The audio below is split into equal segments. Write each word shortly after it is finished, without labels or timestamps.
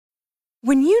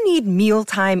When you need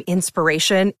mealtime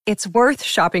inspiration, it's worth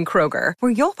shopping Kroger,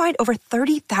 where you'll find over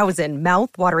 30,000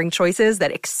 mouth-watering choices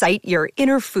that excite your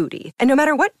inner foodie. And no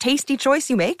matter what tasty choice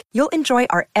you make, you'll enjoy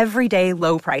our everyday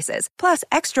low prices, plus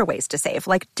extra ways to save,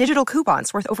 like digital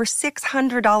coupons worth over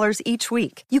 $600 each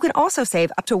week. You can also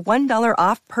save up to $1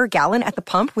 off per gallon at the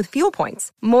pump with fuel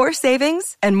points. More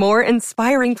savings and more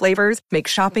inspiring flavors make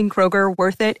shopping Kroger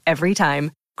worth it every time.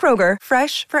 Kroger,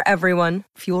 fresh for everyone.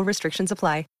 Fuel restrictions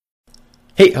apply.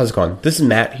 Hey, how's it going? This is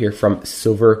Matt here from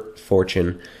Silver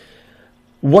Fortune.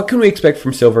 What can we expect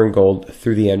from silver and gold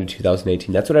through the end of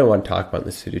 2018? That's what I want to talk about in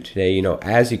this video today. You know,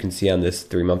 as you can see on this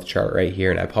 3-month chart right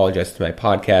here, and I apologize to my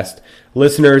podcast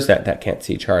listeners that can't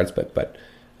see charts, but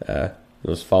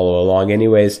those follow along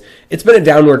anyways. It's been a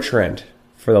downward trend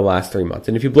for the last 3 months.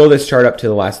 And if you blow this chart up to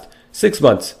the last 6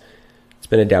 months, it's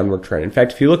been a downward trend. In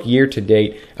fact, if you look year to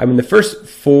date, I mean, the first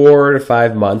 4 to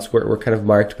 5 months were kind of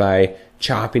marked by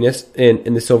choppiness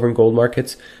in the silver and gold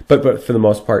markets, but for the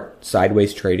most part,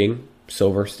 sideways trading.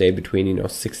 Silver stayed between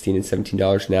 $16 and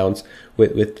 $17 an ounce,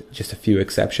 with just a few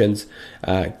exceptions.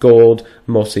 Gold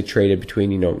mostly traded between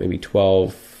maybe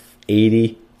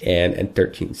 $12.80 and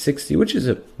 $13.60, which is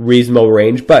a reasonable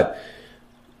range, but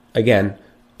again,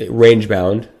 range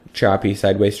bound, choppy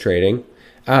sideways trading.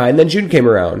 And then June came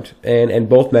around, and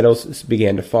both metals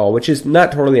began to fall, which is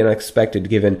not totally unexpected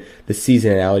given the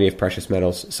seasonality of precious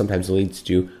metals sometimes leads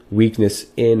to weakness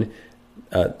in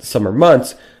summer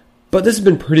months. But this has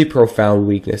been pretty profound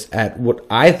weakness at what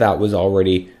I thought was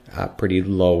already pretty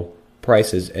low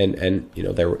prices. And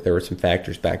there were some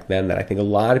factors back then that I think a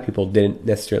lot of people didn't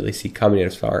necessarily see coming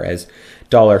as far as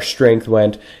dollar strength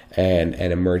went and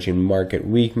emerging market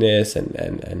weakness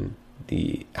and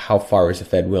how far is the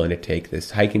Fed willing to take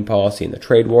this hiking policy and the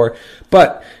trade war.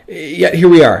 But yet here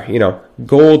we are.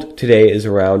 Gold today is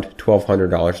around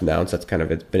 $1,200 an ounce. That's kind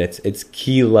of been its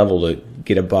key level to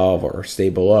get above or stay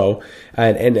below.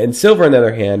 And silver, on the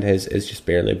other hand, is just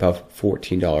barely above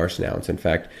 $14 an ounce. In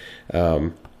fact,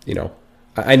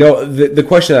 I know the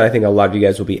question that I think a lot of you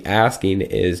guys will be asking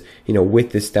is,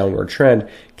 with this downward trend,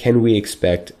 can we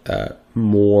expect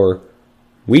more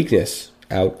weakness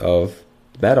out of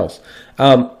metals?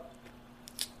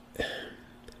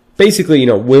 Basically,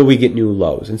 will we get new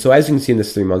lows? And so as you can see in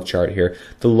this 3-month chart here,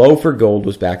 the low for gold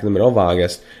was back in the middle of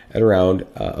August at around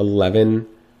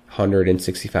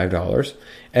 $1,165.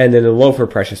 And then the low for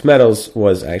precious metals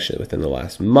was actually within the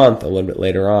last month, a little bit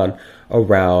later on,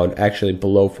 around actually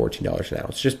below $14 an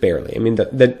ounce, just barely. I mean,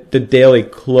 the daily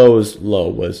close low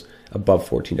was above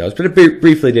 $14, but it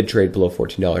briefly did trade below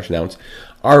 $14 an ounce.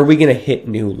 Are we going to hit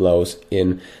new lows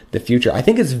in the future? I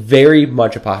think it's very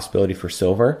much a possibility for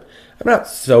silver. I'm not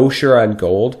so sure on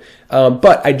gold,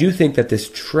 but I do think that this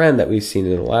trend that we've seen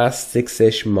in the last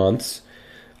 6-ish months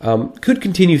could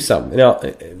continue some. Now,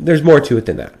 there's more to it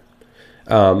than that.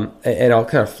 And I'll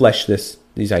kind of flesh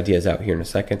these ideas out here in a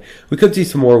second. We could see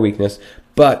some more weakness,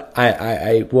 but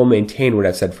I will maintain what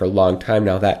I've said for a long time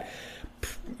now, that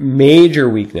major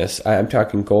weakness, I'm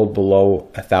talking gold below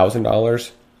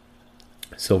 $1,000,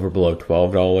 silver below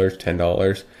 $12,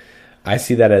 $10. I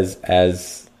see that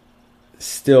as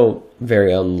still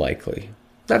very unlikely.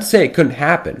 Not to say it couldn't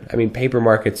happen. I mean, paper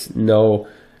markets know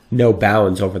no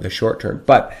bounds over the short term,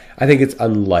 but I think it's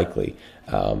unlikely,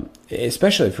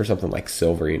 especially for something like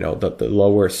silver. The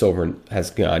lower silver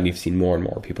has gone, you've seen more and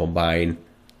more people buying.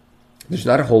 There's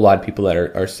not a whole lot of people that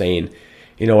are saying,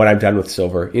 what, I'm done with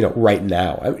silver, right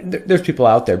now. I mean, there's people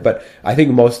out there, but I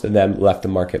think most of them left the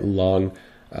market a long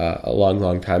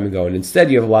time ago. And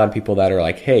instead, you have a lot of people that are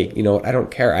like, hey, what, I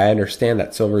don't care. I understand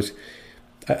that silver's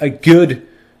a good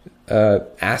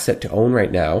asset to own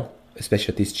right now,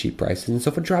 especially at these cheap prices. And so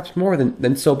if it drops more,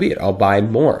 then so be it. I'll buy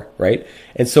more, right?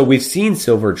 And so we've seen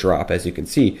silver drop, as you can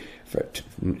see,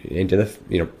 into the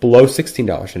below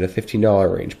 $16 into the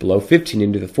 $15 range, below $15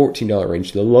 into the $14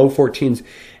 range, the low 14s,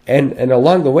 and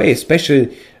along the way, especially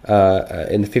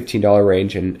in the $15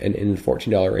 range and in the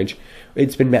 $14 range,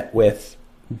 it's been met with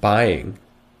buying,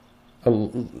 a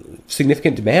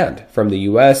significant demand from the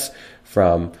U.S.,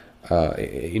 from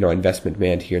investment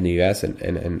demand here in the U.S.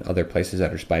 and other places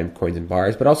that are just buying coins and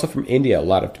bars, but also from India, a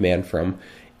lot of demand from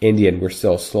India, and we're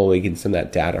still slowly getting some of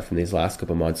that data from these last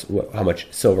couple of months, how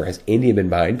much silver has India been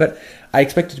buying, but I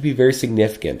expect it to be very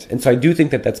significant. And so I do think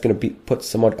that that's going to put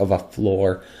somewhat of a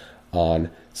floor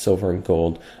on silver and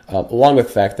gold, along with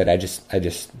the fact that I just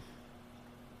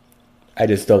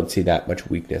don't see that much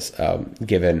weakness,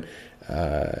 given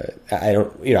I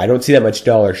don't see that much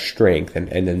dollar strength, and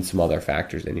then some other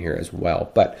factors in here as well.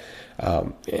 But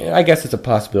I guess it's a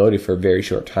possibility for a very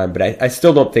short time, but I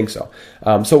still don't think so.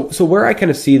 So where I kind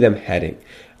of see them heading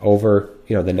over,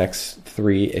 the next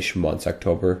 3-ish months,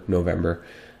 October, November,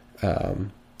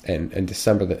 and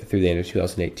December through the end of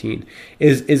 2018,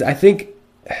 is I think,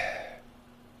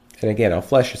 and again, I'll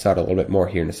flesh this out a little bit more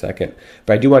here in a second,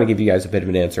 but I do want to give you guys a bit of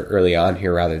an answer early on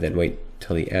here rather than wait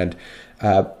till the end.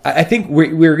 I think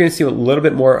we're going to see a little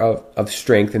bit more of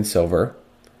strength in silver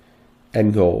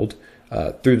and gold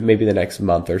through maybe the next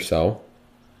month or so,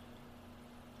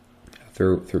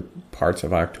 through parts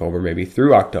of October, maybe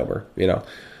through October.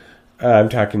 I'm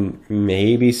talking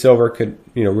maybe silver could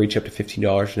reach up to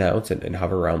 $15 an ounce and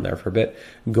hover around there for a bit.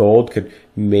 Gold could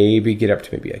maybe get up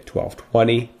to maybe like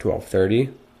 $12.20,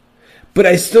 $12.30. But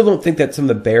I still don't think that some of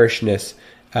the bearishness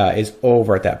is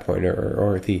over at that point,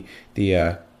 or the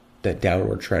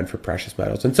downward trend for precious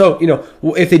metals. And so,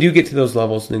 if they do get to those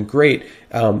levels, then great.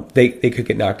 They could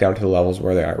get knocked down to the levels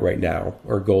where they are right now,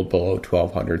 or gold below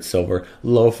 1,200, silver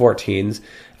low 14s.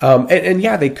 And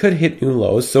yeah, they could hit new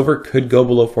lows. Silver could go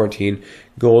below 14.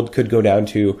 Gold could go down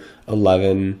to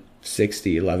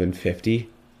 1160, 1150.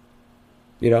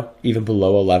 Even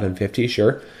below 1150,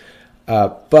 sure.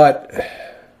 But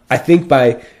I think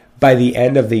by the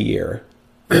end of the year,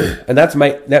 and that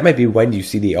might be when you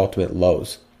see the ultimate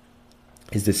lows,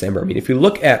 is December. I mean, if you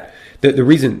look at the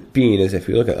reason being is if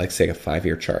you look at, like, say, a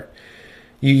 5-year chart,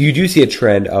 you do see a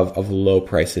trend of low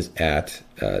prices at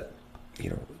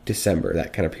December,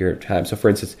 that kind of period of time. So, for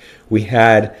instance, we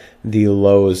had the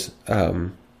lows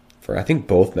for, I think,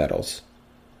 both metals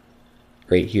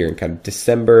right here in kind of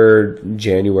December,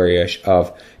 January-ish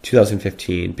of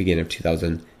 2015, beginning of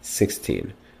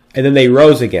 2016. And then they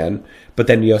rose again, but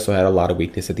then we also had a lot of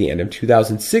weakness at the end of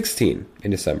 2016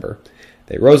 in December.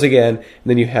 They rose again, and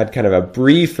then you had kind of a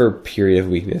briefer period of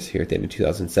weakness here at the end of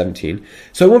 2017.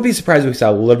 So I won't be surprised if we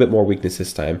saw a little bit more weakness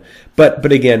this time.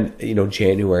 But again,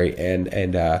 January and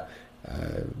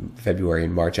February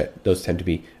and March, those tend to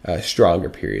be stronger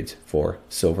periods for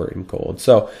silver and gold.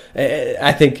 So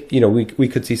I think we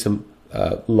could see some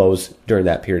lows during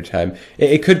that period of time.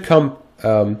 It could come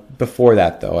before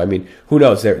that, though. I mean, who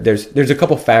knows? There's a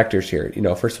couple factors here.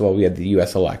 First of all, we had the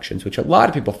U.S. elections, which a lot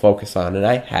of people focus on, and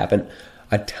I haven't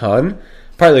a ton,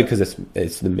 partly because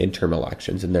it's the midterm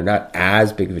elections, and they're not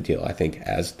as big of a deal, I think,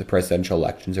 as the presidential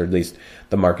elections, or at least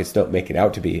the markets don't make it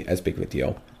out to be as big of a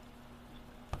deal.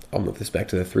 I'll move this back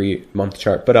to the 3-month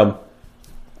chart. But,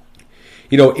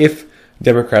 if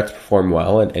Democrats perform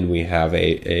well and we have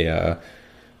a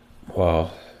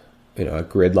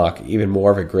gridlock, even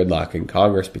more of a gridlock in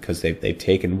Congress, because they've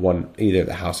taken either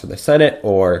the House or the Senate,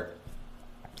 or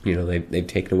they've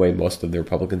taken away most of the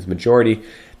Republicans' majority.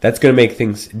 That's going to make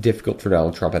things difficult for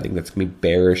Donald Trump. I think that's going to be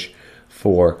bearish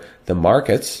for the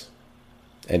markets.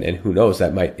 And who knows,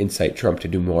 that might incite Trump to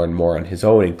do more and more on his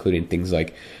own, including things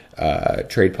like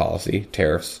trade policy,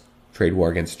 tariffs, trade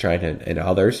war against China, and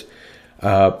others.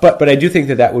 But I do think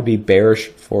that would be bearish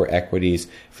for equities,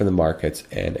 for the markets,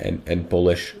 and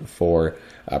bullish for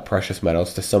precious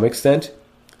metals to some extent.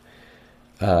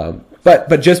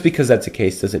 But just because that's the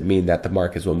case doesn't mean that the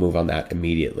markets will move on that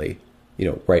immediately,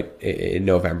 right in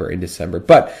November, in December.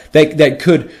 But that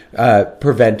could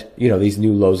prevent, these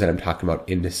new lows that I'm talking about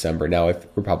in December. Now, if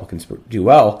Republicans do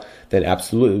well, then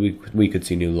absolutely we could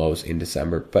see new lows in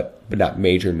December, but not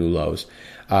major new lows.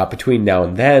 Between now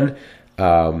and then,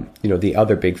 the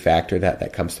other big factor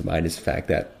that comes to mind is the fact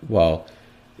that, well,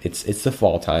 it's the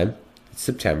fall time, it's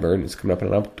September, and it's coming up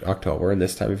in October, and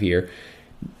this time of year,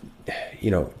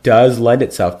 does lend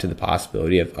itself to the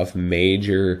possibility of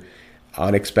major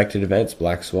unexpected events,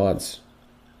 black swans,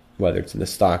 whether it's in the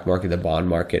stock market, the bond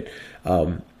market,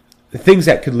 things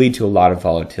that could lead to a lot of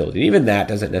volatility. Even that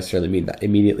doesn't necessarily mean that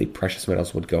immediately precious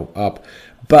metals would go up,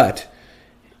 but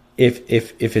if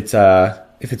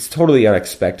it's totally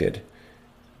unexpected,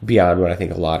 beyond what I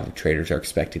think a lot of traders are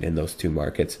expecting in those two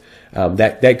markets,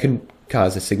 that can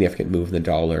cause a significant move in the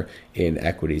dollar, in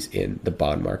equities, in the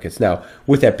bond markets. Now,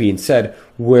 with that being said,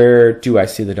 where do I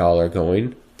see the dollar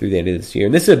going through the end of this year?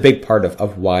 And this is a big part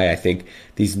of why I think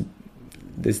this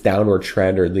downward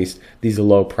trend, or at least these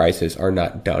low prices, are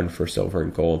not done for silver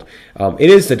and gold. It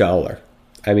is the dollar.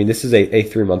 I mean, this is a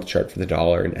 3-month chart for the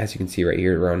dollar, and as you can see right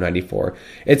here, around 94.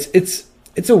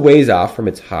 It's a ways off from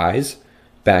its highs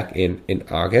back in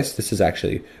August. This is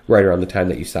actually right around the time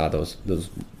that you saw those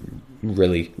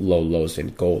really low lows in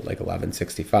gold, like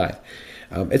 1165.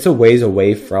 It's a ways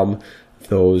away from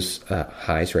those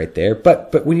highs right there.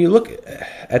 But when you look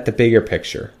at the bigger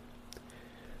picture,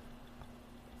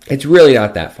 it's really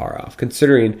not that far off,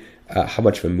 considering how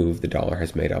much of a move the dollar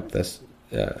has made up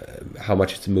how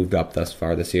much it's moved up thus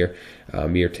far this year,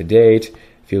 year to date.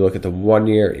 If you look at the 1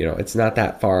 year, it's not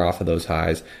that far off of those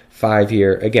highs. 5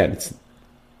 year, again, it's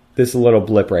this little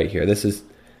blip right here. This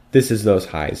this is those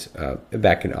highs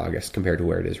back in August compared to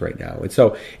where it is right now. And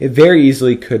so it very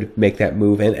easily could make that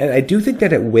move. And I do think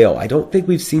that it will. I don't think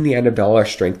we've seen the end of dollar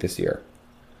strength this year.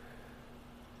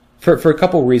 For a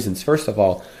couple of reasons. First of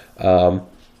all, the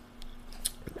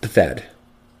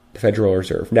Federal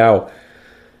Reserve. Now,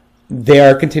 they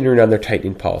are continuing on their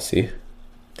tightening policy.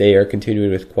 They are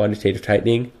continuing with quantitative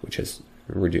tightening, which is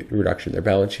reduction of their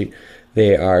balance sheet.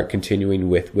 They are continuing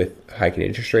with hiking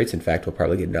interest rates. In fact, we'll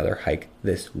probably get another hike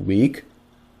this week.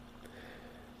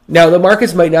 Now, the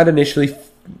markets might not initially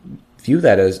view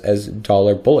that as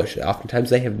dollar bullish. Oftentimes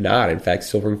they have not. In fact,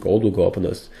 silver and gold will go up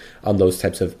on those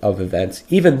types of events,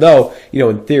 even though,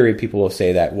 in theory, people will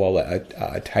say that, well,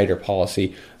 a tighter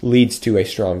policy leads to a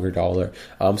stronger dollar.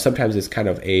 Sometimes it's kind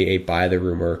of a buy the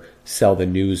rumor, sell the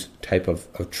news type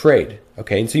of trade.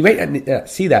 Okay, and so you might not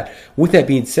see that. With that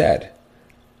being said,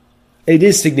 it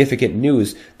is significant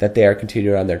news that they are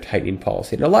continuing on their tightening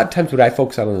policy. And a lot of times what I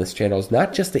focus on this channel is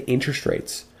not just the interest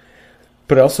rates,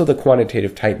 but also the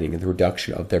quantitative tightening and the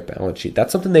reduction of their balance sheet.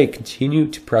 That's something they continue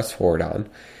to press forward on.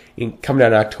 Coming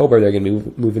out in October, they're going to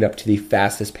be moving up to the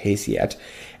fastest pace yet.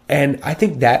 And I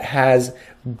think that has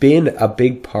been a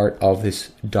big part of this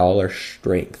dollar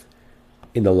strength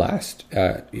in the last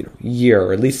year,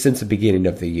 or at least since the beginning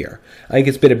of the year. I think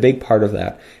it's been a big part of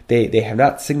that. They have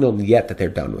not signaled yet that they're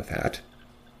done with that.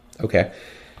 Okay.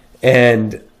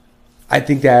 And I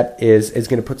think that is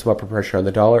going to put some upward pressure on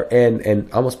the dollar,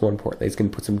 and almost more importantly, it's going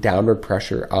to put some downward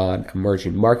pressure on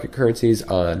emerging market currencies,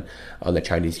 on the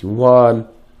Chinese yuan.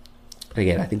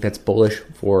 Again, I think that's bullish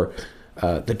for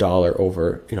the dollar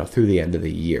over through the end of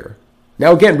the year.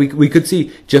 Now, again, we could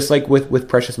see, just like with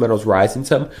precious metals rising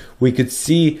some, we could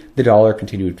see the dollar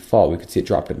continue to fall. We could see it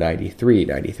drop to 93,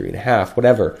 93 and a half,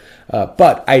 whatever.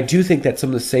 But I do think that some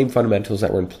of the same fundamentals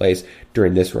that were in place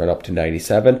during this run up to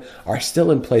 97 are still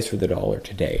in place for the dollar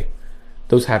today.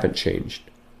 Those haven't changed,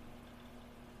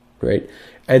 right?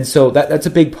 And so that's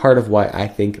a big part of why I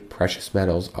think precious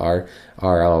metals are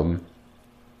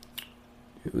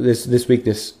this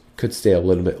weakness could stay a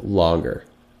little bit longer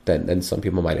than some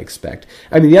people might expect.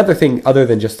 I mean, the other thing, other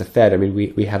than just the Fed, I mean,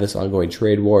 we have this ongoing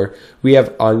trade war. We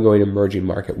have ongoing emerging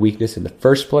market weakness in the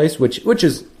first place, which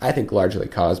is, I think, largely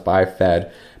caused by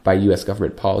Fed, by U.S.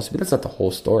 government policy. But that's not the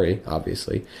whole story,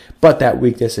 obviously. But that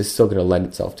weakness is still going to lend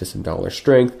itself to some dollar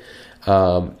strength.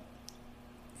 I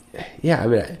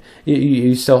mean,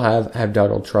 you still have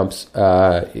Donald Trump's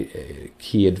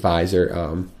key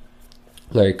advisor,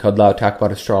 Larry Kudlow, talk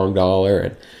about a strong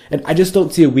dollar, and I just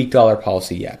don't see a weak dollar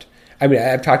policy yet. I mean,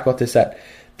 I've talked about this, that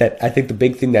I think the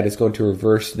big thing that is going to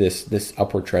reverse this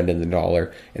upward trend in the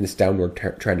dollar and this downward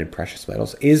trend in precious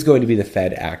metals is going to be the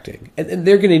Fed acting. And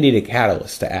they're going to need a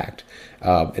catalyst to act.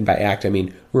 And by act, I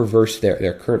mean reverse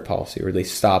their current policy, or at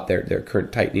least stop their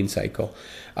current tightening cycle.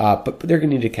 But they're going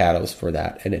to need a catalyst for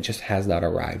that, and it just has not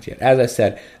arrived yet. As I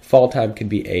said, fall time can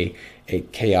be a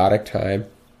chaotic time.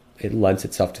 It lends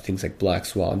itself to things like black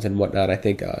swans and whatnot. I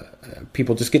think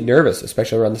people just get nervous,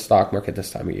 especially around the stock market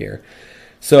this time of year.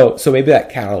 So maybe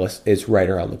that catalyst is right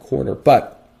around the corner,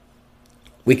 but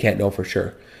we can't know for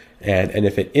sure. And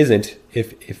if it isn't,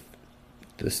 if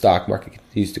the stock market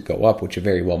continues to go up, which it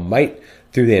very well might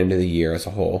through the end of the year as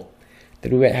a whole,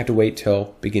 then we might have to wait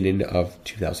till beginning of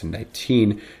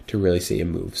 2019 to really see a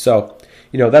move. So,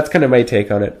 that's kind of my take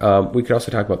on it. We could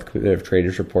also talk about the Commitment of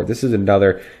Traders report. This is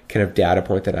another kind of data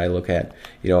point that I look at.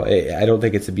 I don't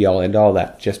think it's a be-all, end-all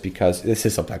that just because, this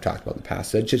is something I've talked about in the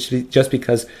past, so just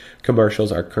because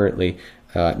commercials are currently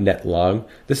net long.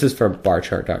 This is from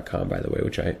barchart.com, by the way,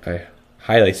 which I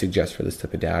highly suggest for this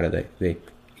type of data. They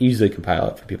easily compile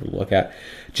it for people to look at.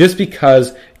 Just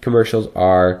because commercials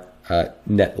are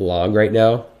net long right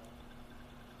now,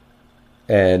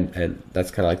 and that's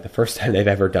kind of like the first time they've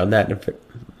ever done that,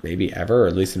 maybe ever, or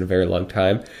at least in a very long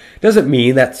time, doesn't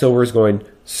mean that silver is going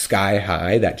sky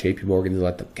high, that JP Morgan is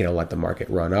going to let the market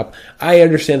run up. I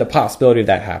understand the possibility of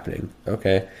that happening,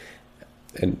 okay?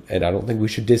 And I don't think we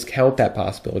should discount that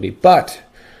possibility, but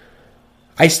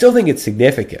I still think it's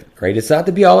significant, right? It's not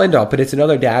the be-all, end-all, but it's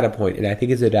another data point, and I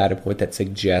think it's a data point that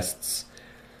suggests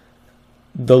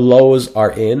the lows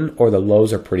are in, or the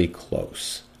lows are pretty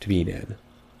close to being in.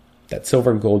 That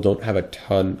silver and gold don't have a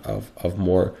ton of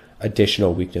more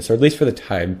additional weakness, or at least for the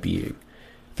time being.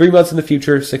 3 months in the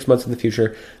future, 6 months in the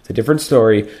future, it's a different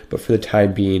story, but for the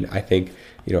time being, I think,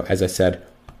 as I said,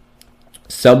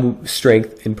 some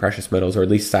strength in precious metals, or at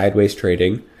least sideways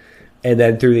trading, and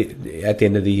then at the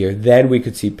end of the year, then we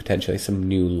could see potentially some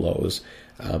new lows.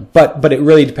 But it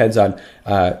really depends on,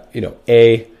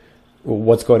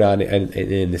 what's going on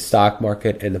in the stock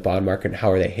market and the bond market, and how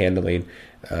are they handling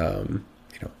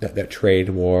that trade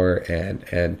war and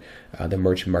the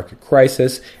emerging market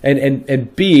crisis,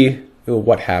 and B,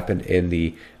 what happened in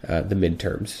the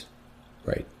midterms,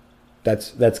 right?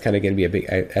 That's kind of going to be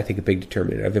I think a big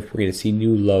determinant of if we're going to see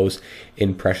new lows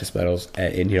in precious metals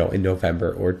in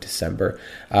November or December.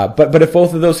 But if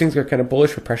both of those things are kind of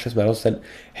bullish for precious metals, then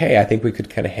hey, I think we could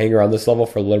kind of hang around this level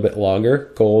for a little bit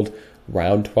longer. Gold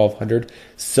around 1,200,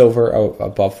 silver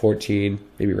above 14,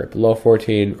 maybe right below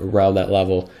 14, around that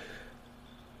level,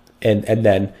 and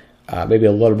then maybe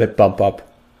a little bit bump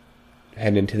up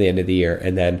head into the end of the year,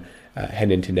 and then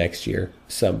head into next year.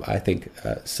 Some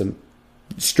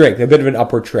strength, a bit of an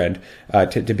upward trend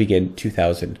to begin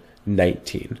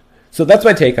 2019. So that's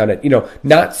my take on it.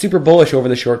 Not super bullish over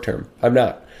the short term. I'm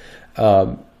not.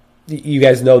 You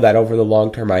guys know that over the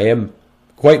long term, I am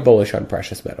quite bullish on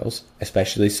precious metals,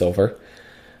 especially silver.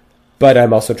 But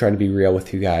I'm also trying to be real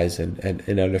with you guys and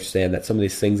understand that some of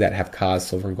these things that have caused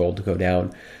silver and gold to go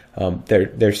down,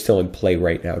 they're still in play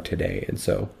right now today. And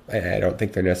so I don't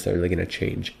think they're necessarily going to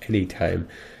change anytime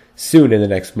soon in the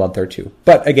next month or two.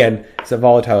 But again, it's a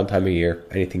volatile time of year.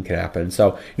 Anything can happen.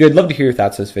 So I'd love to hear your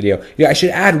thoughts on this video. I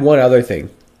should add one other thing,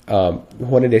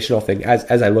 one additional thing.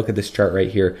 As I look at this chart right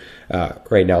here,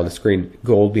 right now on the screen,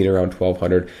 gold being around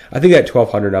 1,200. I think that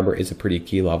 1,200 number is a pretty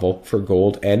key level for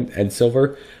gold and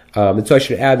silver. And so I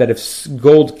should add that if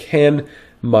gold can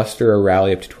muster a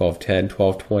rally up to 1210,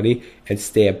 1220, and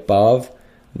stay above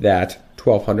that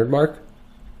 1,200 mark,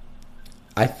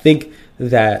 I think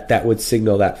that would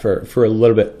signal that for a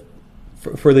little bit,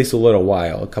 for at least a little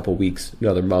while, a couple weeks,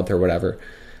 another month or whatever,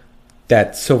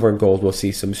 that silver and gold will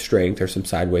see some strength or some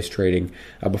sideways trading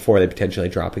before they potentially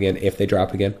drop again, if they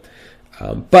drop again.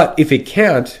 But if it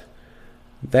can't,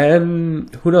 then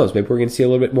who knows? Maybe we're going to see a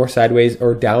little bit more sideways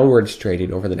or downwards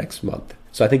trading over the next month.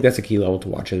 So I think that's a key level to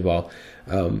watch as well.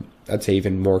 I'd say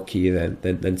even more key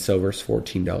than silver's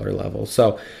 $14 level.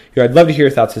 So I'd love to hear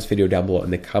your thoughts on this video down below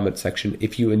in the comment section.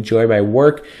 If you enjoy my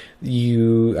work,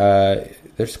 there's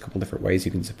a couple different ways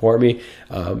you can support me.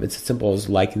 It's as simple as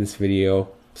liking this video,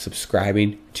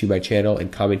 subscribing to my channel,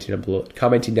 and commenting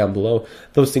down below.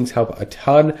 Those things help a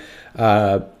ton.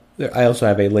 I also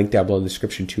have a link down below in the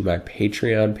description to my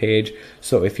Patreon page.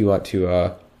 So if you want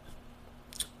to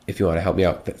help me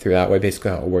out through that way,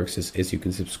 basically how it works is you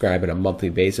can subscribe on a monthly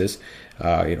basis,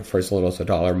 for as little as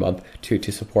 $1 a month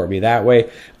to support me that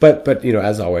way. But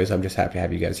as always, I'm just happy to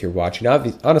have you guys here watching.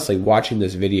 Honestly, watching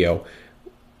this video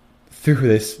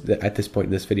through at this point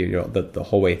in this video, the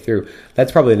whole way through,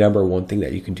 that's probably the number one thing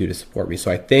that you can do to support me. So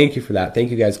I thank you for that.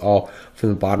 Thank you guys all from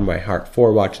the bottom of my heart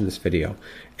for watching this video,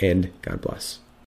 and God bless.